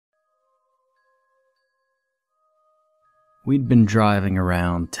We'd been driving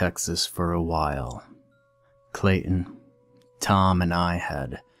around Texas for a while. Clayton, Tom, and I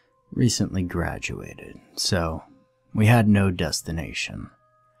had recently graduated, so we had no destination.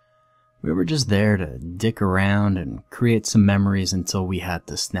 We were just there to dick around and create some memories until we had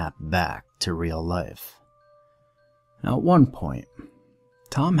to snap back to real life. Now, at one point,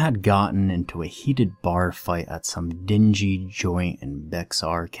 Tom had gotten into a heated bar fight at some dingy joint in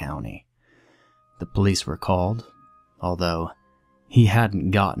Bexar County. The police were called, although he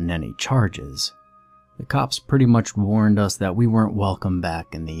hadn't gotten any charges. The cops pretty much warned us that we weren't welcome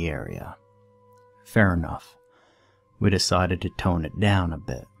back in the area. Fair enough. We decided to tone it down a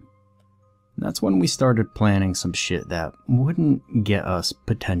bit. That's when we started planning some shit that wouldn't get us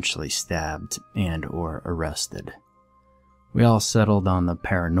potentially stabbed and or arrested. We all settled on the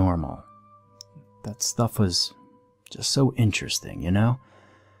paranormal. That stuff was just so interesting, you know?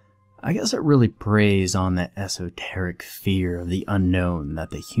 I guess it really preys on the esoteric fear of the unknown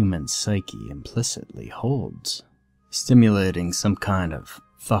that the human psyche implicitly holds, stimulating some kind of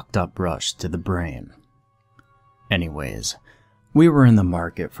fucked up rush to the brain. Anyways, we were in the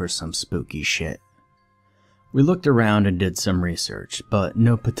market for some spooky shit. We looked around and did some research, but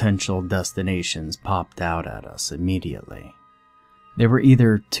no potential destinations popped out at us immediately. They were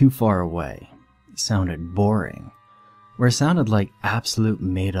either too far away, sounded boring, or it sounded like absolute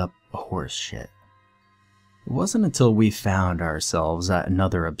made-up horse shit. It wasn't until we found ourselves at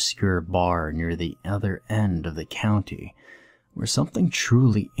another obscure bar near the other end of the county where something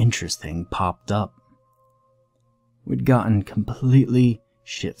truly interesting popped up. We'd gotten completely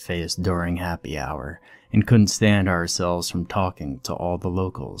shit-faced during happy hour and couldn't stand ourselves from talking to all the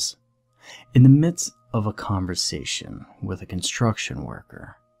locals. In the midst of a conversation with a construction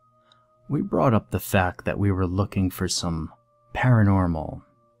worker, we brought up the fact that we were looking for some paranormal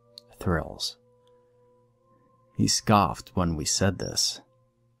thrills. He scoffed when we said this.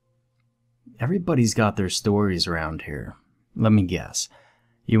 Everybody's got their stories around here. Let me guess.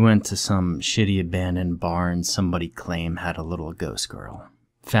 You went to some shitty abandoned barn somebody claimed had a little ghost girl,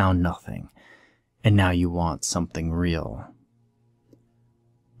 found nothing, and now you want something real.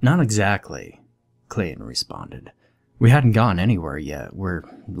 Not exactly, Clayton responded. We hadn't gone anywhere yet. We're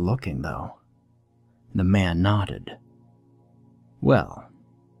looking, though. The man nodded. Well,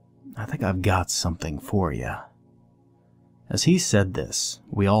 I think I've got something for you. As he said this,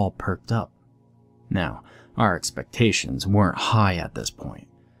 we all perked up. Now, our expectations weren't high at this point.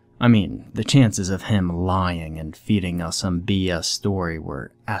 I mean, the chances of him lying and feeding us some BS story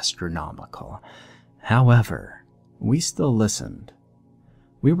were astronomical. However, we still listened.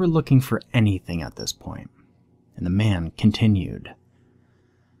 We were looking for anything at this point, and the man continued.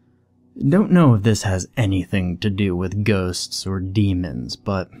 Don't know if this has anything to do with ghosts or demons,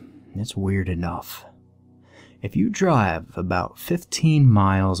 but it's weird enough. If you drive about 15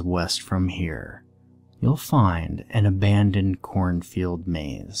 miles west from here, you'll find an abandoned cornfield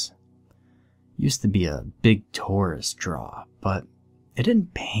maze. Used to be a big tourist draw, but it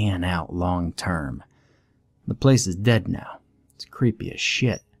didn't pan out long term. The place is dead now. It's creepy as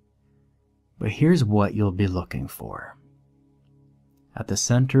shit. But here's what you'll be looking for. At the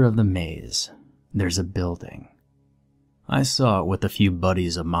center of the maze, there's a building. I saw it with a few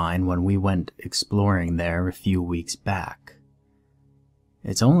buddies of mine when we went exploring there a few weeks back.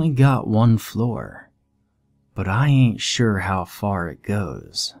 It's only got one floor, but I ain't sure how far it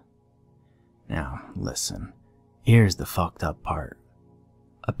goes. Now, listen, here's the fucked up part.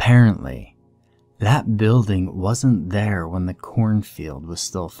 Apparently, that building wasn't there when the cornfield was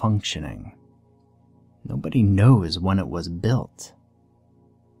still functioning. Nobody knows when it was built.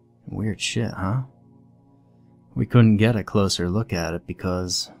 Weird shit, huh? We couldn't get a closer look at it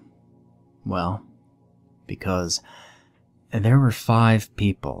because there were 5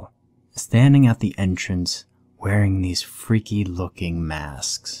 people standing at the entrance wearing these freaky looking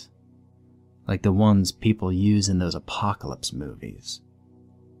masks, like the ones people use in those apocalypse movies.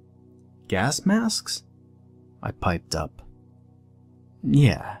 Gas masks? I piped up.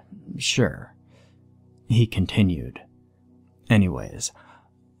 Yeah, sure. He continued. Anyways,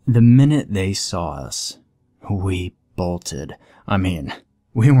 the minute they saw us, we bolted. I mean,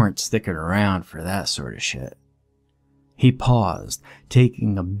 we weren't sticking around for that sort of shit. He paused,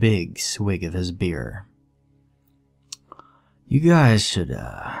 taking a big swig of his beer. You guys should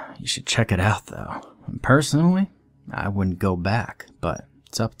check it out, though. Personally, I wouldn't go back, but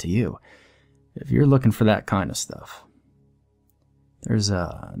it's up to you. If you're looking for that kind of stuff.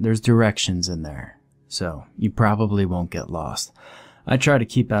 There's directions in there, so you probably won't get lost. I try to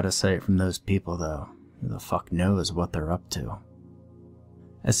keep out of sight from those people, though. Who the fuck knows what they're up to?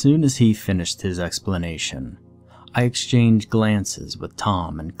 As soon as he finished his explanation, I exchanged glances with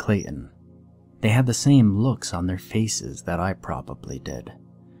Tom and Clayton. They had the same looks on their faces that I probably did.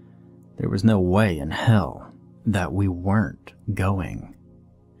 There was no way in hell that we weren't going.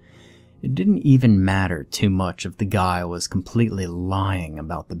 It didn't even matter too much if the guy was completely lying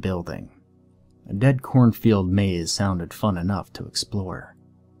about the building. A dead cornfield maze sounded fun enough to explore.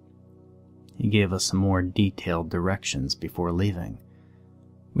 He gave us some more detailed directions before leaving.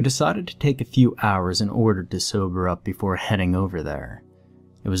 We decided to take a few hours in order to sober up before heading over there.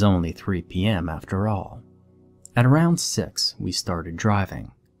 It was only 3 p.m. after all. At around 6, we started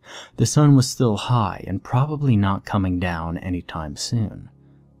driving. The sun was still high and probably not coming down anytime soon,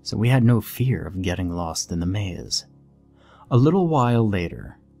 so we had no fear of getting lost in the maze. A little while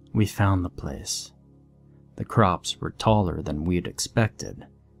later, we found the place. The crops were taller than we'd expected,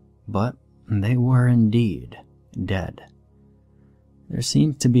 but they were indeed dead. There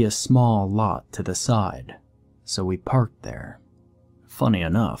seemed to be a small lot to the side, so we parked there. Funny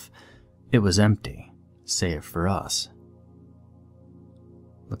enough, it was empty, save for us.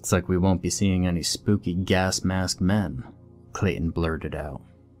 "Looks like we won't be seeing any spooky gas-masked men," Clayton blurted out.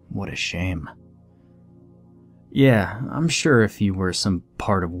 "What a shame." "Yeah, I'm sure if you were some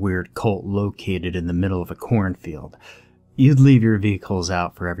part of weird cult located in the middle of a cornfield, you'd leave your vehicles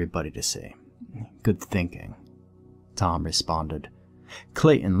out for everybody to see. Good thinking," Tom responded.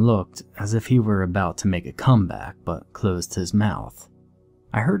 Clayton looked as if he were about to make a comeback, but closed his mouth.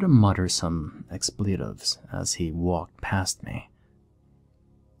 I heard him mutter some expletives as he walked past me.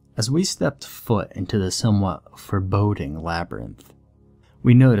 As we stepped foot into the somewhat foreboding labyrinth,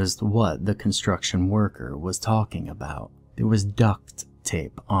 we noticed what the construction worker was talking about. There was duct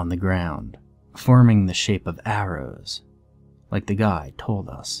tape on the ground, forming the shape of arrows. Like the guy told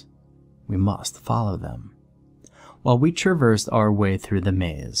us, we must follow them. While we traversed our way through the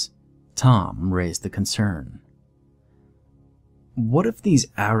maze, Tom raised a concern. "What if these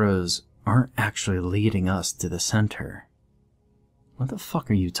arrows aren't actually leading us to the center?" "What the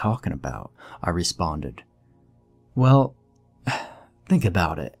fuck are you talking about?" I responded. "Well, think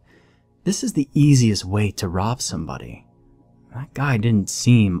about it. This is the easiest way to rob somebody. That guy didn't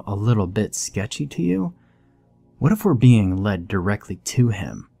seem a little bit sketchy to you? What if we're being led directly to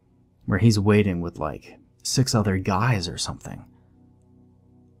him, where he's waiting with like 6 other guys or something?"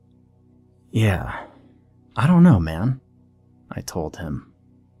 "Yeah, I don't know, man," I told him.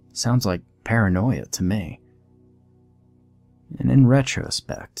 "Sounds like paranoia to me." And in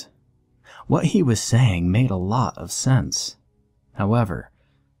retrospect, what he was saying made a lot of sense. However,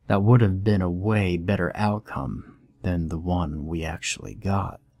 that would have been a way better outcome than the one we actually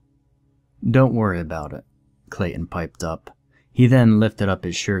got. "Don't worry about it," Clayton piped up. He then lifted up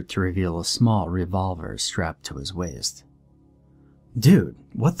his shirt to reveal a small revolver strapped to his waist. "Dude,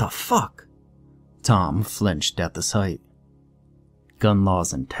 what the fuck?" Tom flinched at the sight. "Gun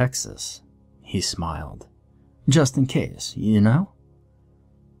laws in Texas," he smiled. "Just in case, you know?"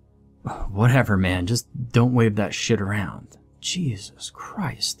 "Whatever, man, just don't wave that shit around. Jesus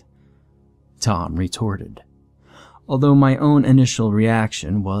Christ," Tom retorted. Although my own initial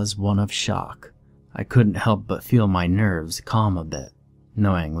reaction was one of shock, I couldn't help but feel my nerves calm a bit,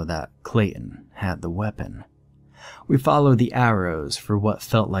 knowing that Clayton had the weapon. We followed the arrows for what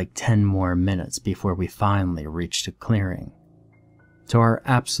felt like 10 more minutes before we finally reached a clearing. To our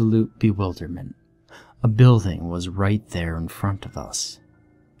absolute bewilderment, a building was right there in front of us.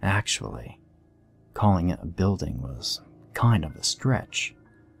 Actually, calling it a building was kind of a stretch.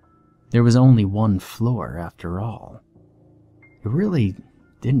 There was only 1 floor after all. It really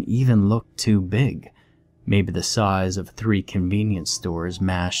didn't even look too big, maybe the size of 3 convenience stores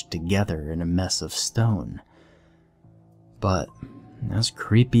mashed together in a mess of stone. But as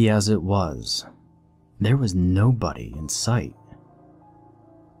creepy as it was, there was nobody in sight.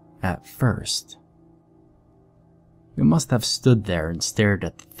 At first. We must have stood there and stared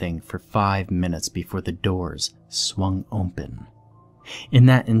at the thing for 5 minutes before the doors swung open. In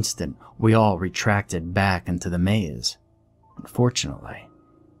that instant, we all retracted back into the maze. Unfortunately,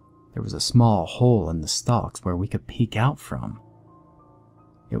 there was a small hole in the stalks where we could peek out from.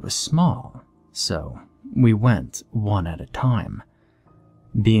 It was small, so we went one at a time.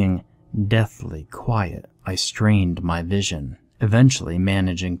 Being deathly quiet, I strained my vision, eventually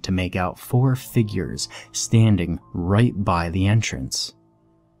managing to make out 4 figures standing right by the entrance.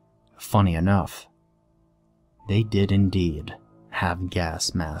 Funny enough, they did indeed have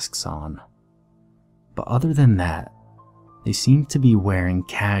gas masks on. But other than that, they seemed to be wearing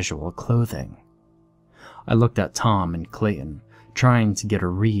casual clothing. I looked at Tom and Clayton, trying to get a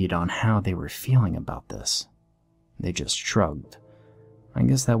read on how they were feeling about this. They just shrugged. I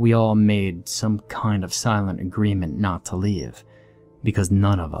guess that we all made some kind of silent agreement not to leave, because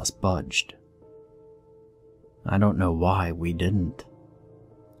none of us budged. I don't know why we didn't.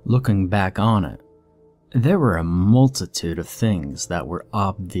 Looking back on it, there were a multitude of things that were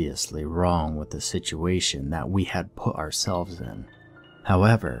obviously wrong with the situation that we had put ourselves in.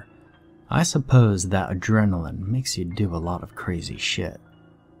 However, I suppose that adrenaline makes you do a lot of crazy shit.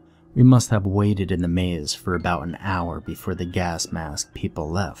 We must have waited in the maze for about an hour before the gas mask people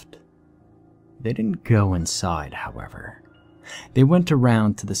left. They didn't go inside, however. They went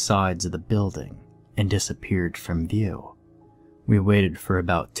around to the sides of the building and disappeared from view. We waited for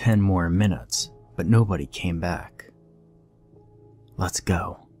about 10 more minutes, but nobody came back. "Let's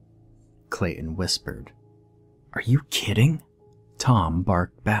go," Clayton whispered. "Are you kidding?" Tom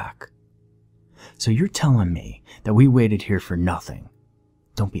barked back. "So you're telling me that we waited here for nothing?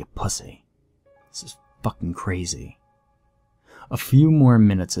 Don't be a pussy. This is fucking crazy." A few more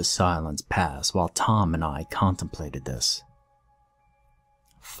minutes of silence passed while Tom and I contemplated this.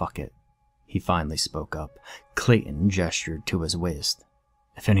 "Fuck it," he finally spoke up. Clayton gestured to his waist.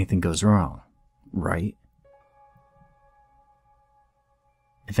 "If anything goes wrong, right?"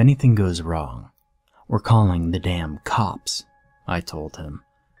 "If anything goes wrong, we're calling the damn cops," I told him.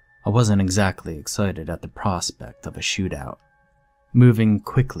 I wasn't exactly excited at the prospect of a shootout. Moving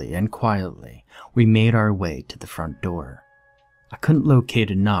quickly and quietly, we made our way to the front door. I couldn't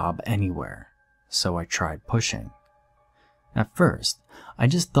locate a knob anywhere, so I tried pushing. At first, I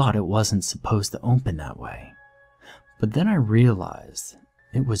just thought it wasn't supposed to open that way. But then I realized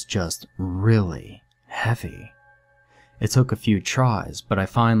it was just really heavy. It took a few tries, but I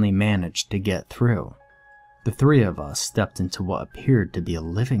finally managed to get through. The three of us stepped into what appeared to be a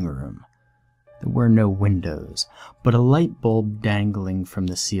living room. There were no windows, but a light bulb dangling from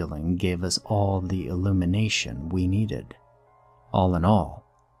the ceiling gave us all the illumination we needed. All in all,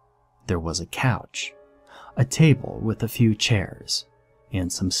 there was a couch, a table with a few chairs,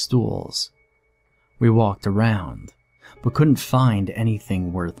 and some stools. We walked around, but couldn't find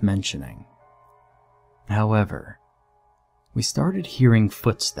anything worth mentioning. However, we started hearing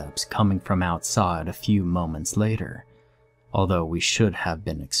footsteps coming from outside a few moments later. Although we should have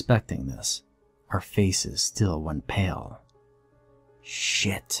been expecting this, our faces still went pale.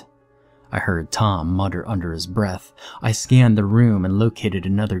 "Shit," I heard Tom mutter under his breath. I scanned the room and located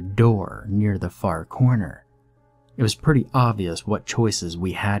another door near the far corner. It was pretty obvious what choices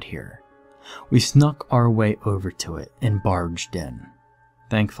we had here. We snuck our way over to it and barged in.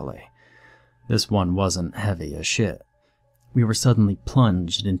 Thankfully, this one wasn't heavy as shit. We were suddenly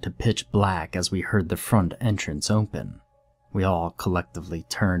plunged into pitch black as we heard the front entrance open. We all collectively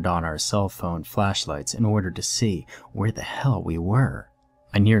turned on our cell phone flashlights in order to see where the hell we were.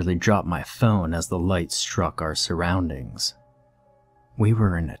 I nearly dropped my phone as the light struck our surroundings. We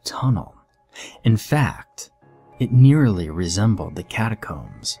were in a tunnel. In fact, it nearly resembled the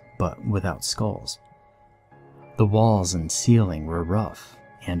catacombs, but without skulls. The walls and ceiling were rough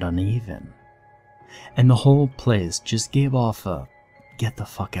and uneven, and the whole place just gave off a get the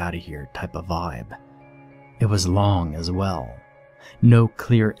fuck out of here type of vibe. It was long as well. No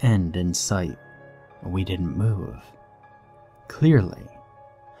clear end in sight. We didn't move. Clearly,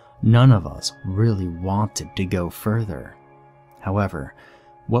 none of us really wanted to go further. However,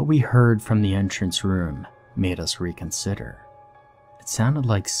 what we heard from the entrance room made us reconsider. It sounded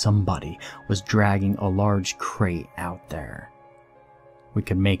like somebody was dragging a large crate out there. We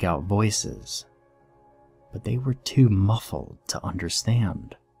could make out voices, but they were too muffled to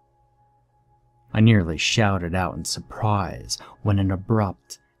understand. I nearly shouted out in surprise when an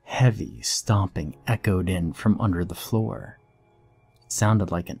abrupt, heavy stomping echoed in from under the floor. It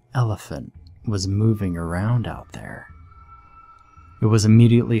sounded like an elephant was moving around out there. It was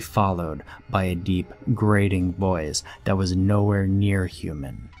immediately followed by a deep, grating voice that was nowhere near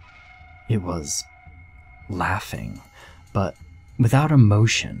human. It was laughing, but without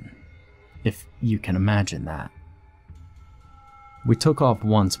emotion, if you can imagine that. We took off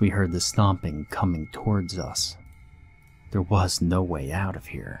once we heard the stomping coming towards us. There was no way out of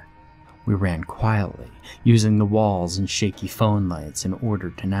here. We ran quietly, using the walls and shaky phone lights in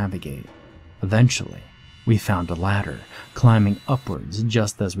order to navigate. Eventually, we found a ladder, climbing upwards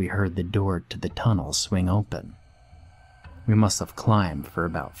just as we heard the door to the tunnel swing open. We must have climbed for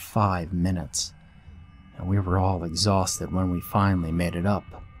about 5 minutes, and we were all exhausted when we finally made it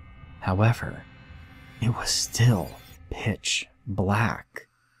up. However, it was still pitch black.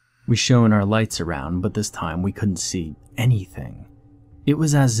 We shone our lights around, but this time we couldn't see anything. It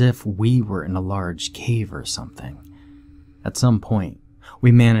was as if we were in a large cave or something. At some point,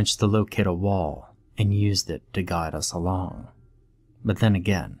 we managed to locate a wall and used it to guide us along. but then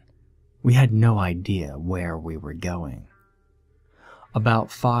again, we had no idea where we were going.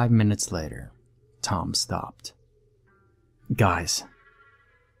 About 5 minutes later, Tom stopped. "Guys,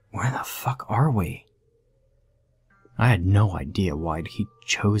 where the fuck are we?" I had no idea why he'd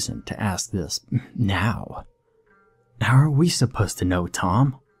chosen to ask this now. "How are we supposed to know,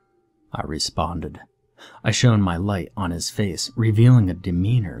 Tom?" I responded. I shone my light on his face, revealing a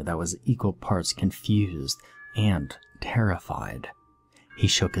demeanor that was equal parts confused and terrified. He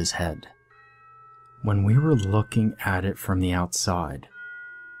shook his head. "When we were looking at it from the outside,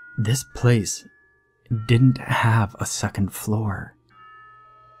 this place didn't have a second floor."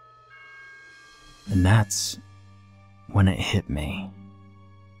 And that's when it hit me.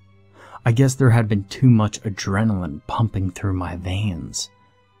 I guess there had been too much adrenaline pumping through my veins.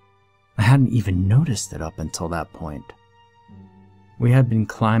 I hadn't even noticed it up until that point. We had been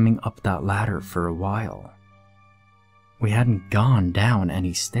climbing up that ladder for a while. We hadn't gone down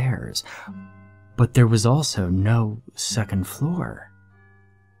any stairs, but there was also no second floor.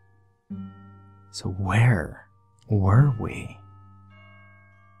 So where were we?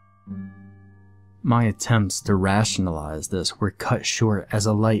 My attempts to rationalize this were cut short as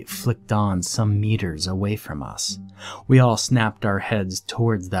a light flicked on some meters away from us. We all snapped our heads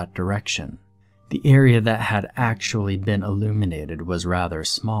towards that direction. The area that had actually been illuminated was rather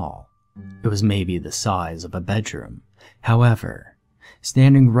small. It was maybe the size of a bedroom. However,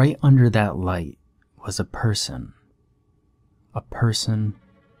 standing right under that light was a person. A person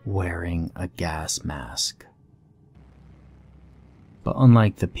wearing a gas mask. But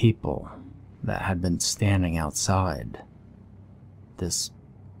unlike the people that had been standing outside, this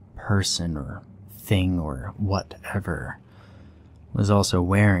person or thing or whatever was also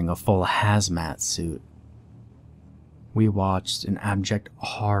wearing a full hazmat suit. We watched in abject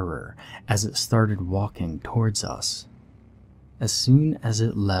horror as it started walking towards us. As soon as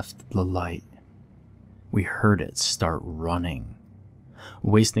it left the light, we heard it start running.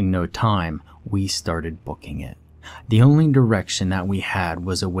 Wasting no time, we started booking it. The only direction that we had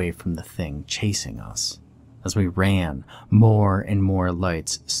was away from the thing chasing us. As we ran, more and more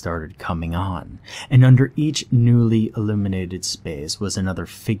lights started coming on, and under each newly illuminated space was another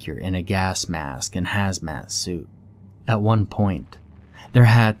figure in a gas mask and hazmat suit. At one point, there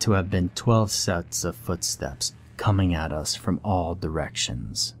had to have been 12 sets of footsteps coming at us from all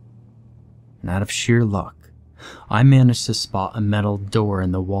directions. And out of sheer luck, I managed to spot a metal door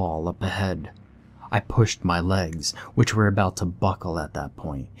in the wall up ahead. I pushed my legs, which were about to buckle at that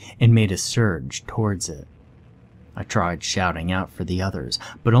point, and made a surge towards it. I tried shouting out for the others,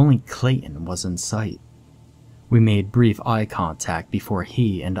 but only Clayton was in sight. We made brief eye contact before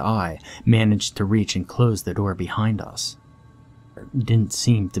he and I managed to reach and close the door behind us. There didn't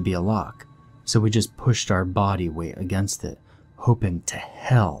seem to be a lock, so we just pushed our body weight against it, hoping to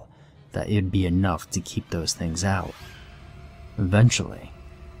hell that it'd be enough to keep those things out. Eventually,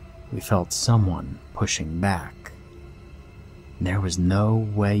 we felt someone pushing back. There was no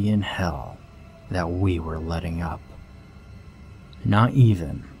way in hell that we were letting up. Not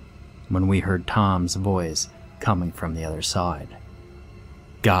even when we heard Tom's voice coming from the other side.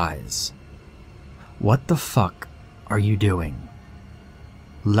 "Guys, what the fuck are you doing?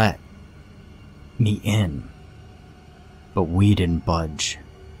 Let me in." But we didn't budge.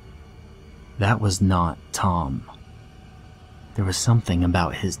 That was not Tom. There was something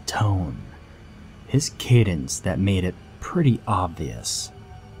about his tone, his cadence that made it pretty obvious.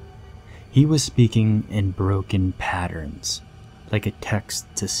 He was speaking in broken patterns, like a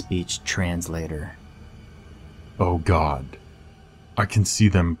text-to-speech translator. "Oh God, I can see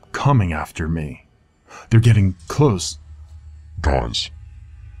them coming after me. They're getting close. Guys?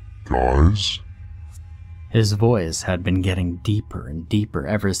 His voice had been getting deeper and deeper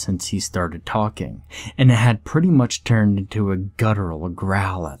ever since he started talking, and it had pretty much turned into a guttural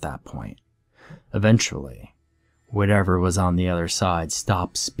growl at that point. Eventually, whatever was on the other side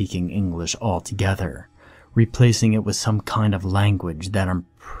stopped speaking English altogether, replacing it with some kind of language that I'm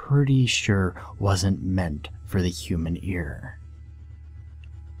pretty sure wasn't meant for the human ear.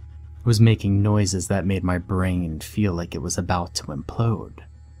 It was making noises that made my brain feel like it was about to implode.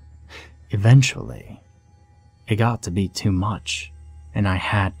 Eventually, it got to be too much, and I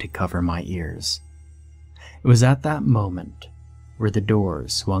had to cover my ears. It was at that moment where the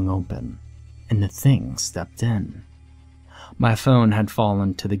doors swung open, and the thing stepped in. My phone had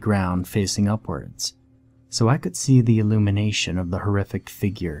fallen to the ground facing upwards, so I could see the illumination of the horrific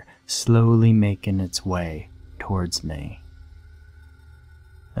figure slowly making its way towards me.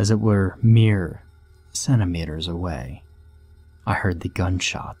 As it were mere centimeters away, I heard the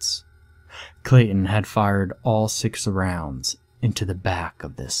gunshots. Clayton had fired all 6 rounds, into the back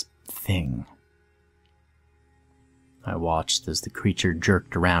of this thing. I watched as the creature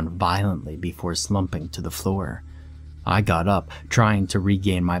jerked around violently before slumping to the floor. I got up, trying to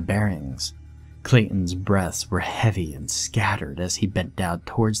regain my bearings. Clayton's breaths were heavy and scattered as he bent down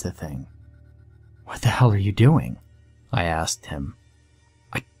towards the thing. "What the hell are you doing?" I asked him.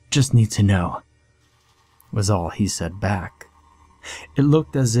 "I just need to know," was all he said back. It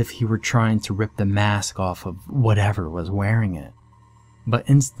looked as if he were trying to rip the mask off of whatever was wearing it, but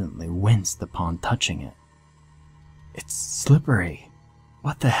instantly winced upon touching it. "It's slippery.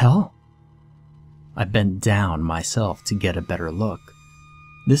 What the hell?" I bent down myself to get a better look.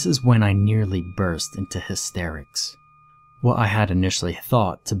 This is when I nearly burst into hysterics. What I had initially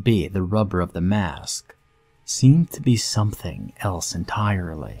thought to be the rubber of the mask seemed to be something else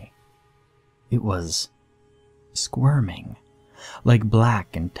entirely. It was squirming, like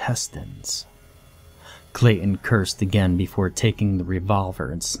black intestines. Clayton cursed again before taking the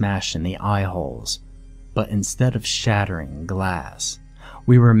revolver and smashing the eye holes, but instead of shattering glass,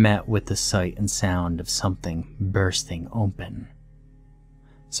 we were met with the sight and sound of something bursting open.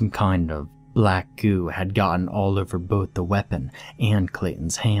 Some kind of black goo had gotten all over both the weapon and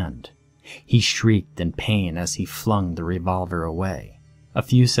Clayton's hand. He shrieked in pain as he flung the revolver away. A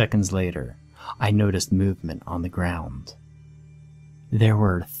few seconds later, I noticed movement on the ground. There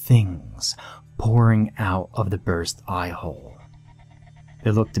were things pouring out of the burst eye hole.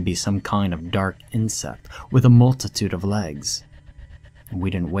 They looked to be some kind of dark insect with a multitude of legs. We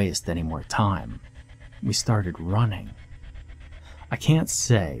didn't waste any more time. We started running. I can't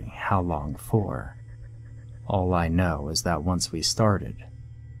say how long for. All I know is that once we started,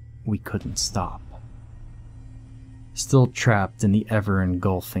 we couldn't stop. Still trapped in the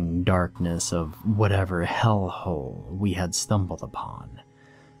ever-engulfing darkness of whatever hellhole we had stumbled upon,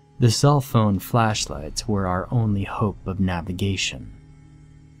 the cell phone flashlights were our only hope of navigation.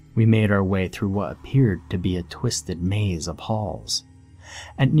 We made our way through what appeared to be a twisted maze of halls.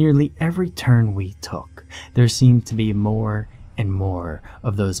 At nearly every turn we took, there seemed to be more and more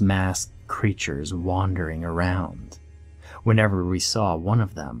of those masked creatures wandering around. Whenever we saw one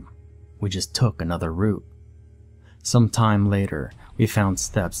of them, we just took another route. Some time later, we found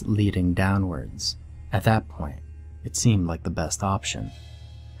steps leading downwards. At that point, it seemed like the best option.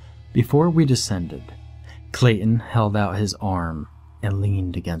 Before we descended, Clayton held out his arm and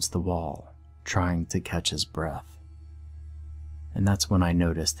leaned against the wall, trying to catch his breath. And that's when I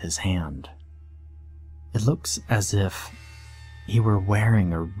noticed his hand. It looks as if he were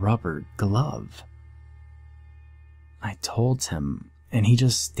wearing a rubber glove. I told him, and he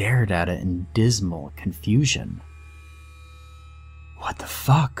just stared at it in dismal confusion. "What the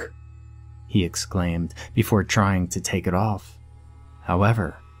fuck?" he exclaimed before trying to take it off.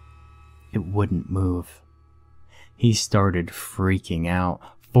 However, it wouldn't move. He started freaking out,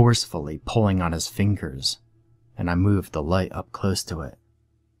 forcefully pulling on his fingers, and I moved the light up close to it.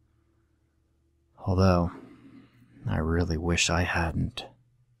 Although, I really wish I hadn't.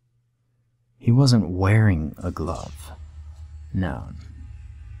 He wasn't wearing a glove. No.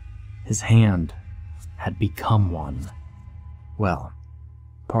 His hand had become one. Well,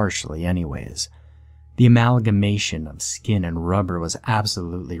 partially anyways. The amalgamation of skin and rubber was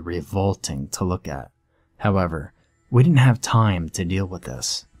absolutely revolting to look at. However, we didn't have time to deal with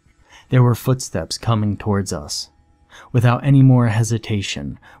this. There were footsteps coming towards us. Without any more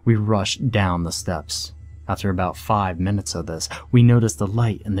hesitation, we rushed down the steps. After about 5 minutes of this, we noticed a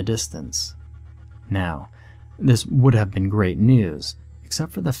light in the distance. Now, this would have been great news,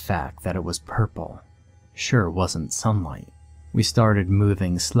 except for the fact that it was purple. Sure wasn't sunlight. We started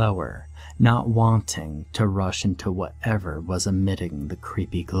moving slower, not wanting to rush into whatever was emitting the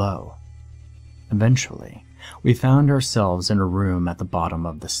creepy glow. Eventually, we found ourselves in a room at the bottom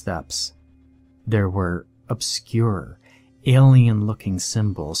of the steps. There were obscure, alien-looking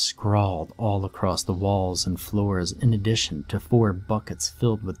symbols scrawled all across the walls and floors, in addition to 4 buckets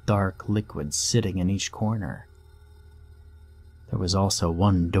filled with dark liquid sitting in each corner. There was also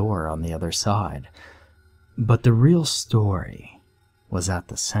one door on the other side, but the real story was at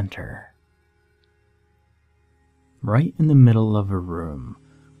the center. Right in the middle of a room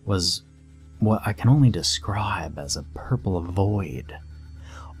was what I can only describe as a purple void.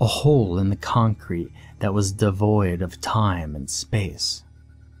 A hole in the concrete that was devoid of time and space.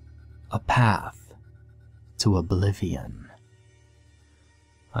 A path to oblivion.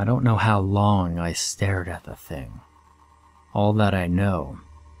 I don't know how long I stared at the thing. All that I know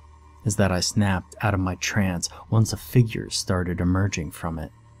is that I snapped out of my trance once a figure started emerging from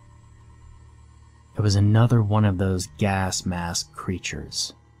it. It was another one of those gas mask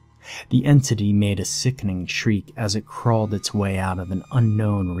creatures. The entity made a sickening shriek as it crawled its way out of an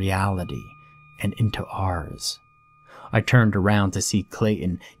unknown reality and into ours. I turned around to see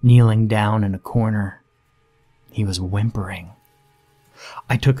Clayton kneeling down in a corner. He was whimpering.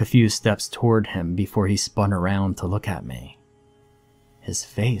 I took a few steps toward him before he spun around to look at me. His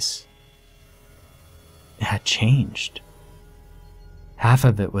face, it had changed. Half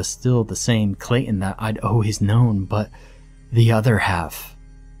of it was still the same Clayton that I'd always known, but the other half,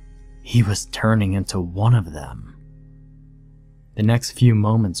 he was turning into one of them. The next few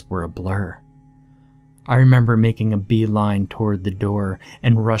moments were a blur. I remember making a beeline toward the door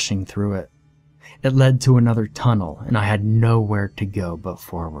and rushing through it. It led to another tunnel, and I had nowhere to go but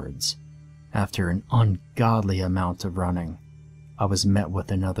forwards. After an ungodly amount of running, I was met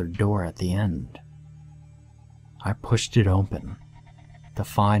with another door at the end. I pushed it open to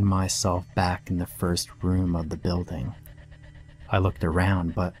find myself back in the first room of the building. I looked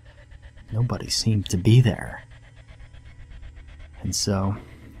around, but nobody seemed to be there. And so,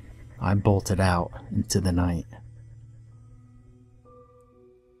 I bolted out into the night.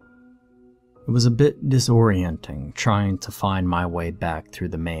 It was a bit disorienting trying to find my way back through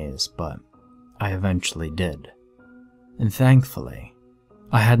the maze, but I eventually did. And thankfully,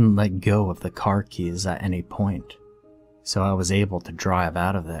 I hadn't let go of the car keys at any point, so I was able to drive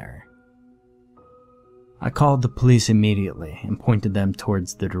out of there. I called the police immediately and pointed them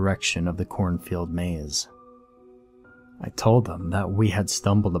towards the direction of the cornfield maze. I told them that we had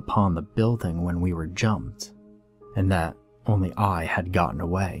stumbled upon the building when we were jumped, and that only I had gotten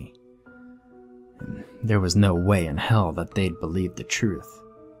away. And there was no way in hell that they'd believe the truth.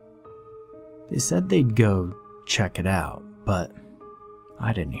 They said they'd go check it out, but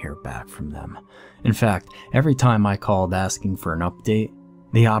I didn't hear back from them. In fact, every time I called asking for an update,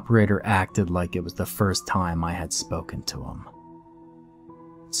 the operator acted like it was the first time I had spoken to him.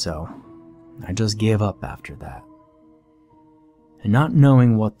 So, I just gave up after that. And not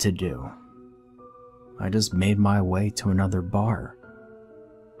knowing what to do, I just made my way to another bar.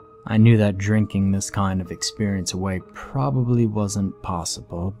 I knew that drinking this kind of experience away probably wasn't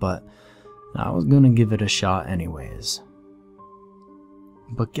possible, but I was gonna give it a shot anyways.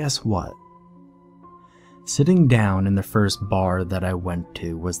 But guess what? Sitting down in the first bar that I went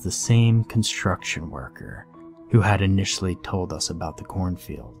to was the same construction worker who had initially told us about the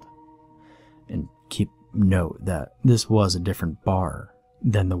cornfield. And keep note that this was a different bar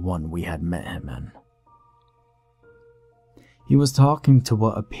than the one we had met him in. He was talking to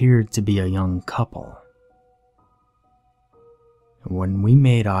what appeared to be a young couple. When we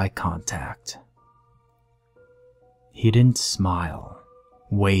made eye contact, he didn't smile,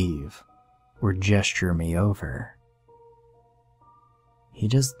 wave, or gesture me over. He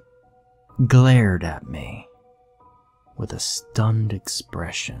just glared at me with a stunned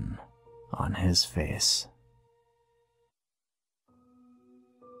expression on his face.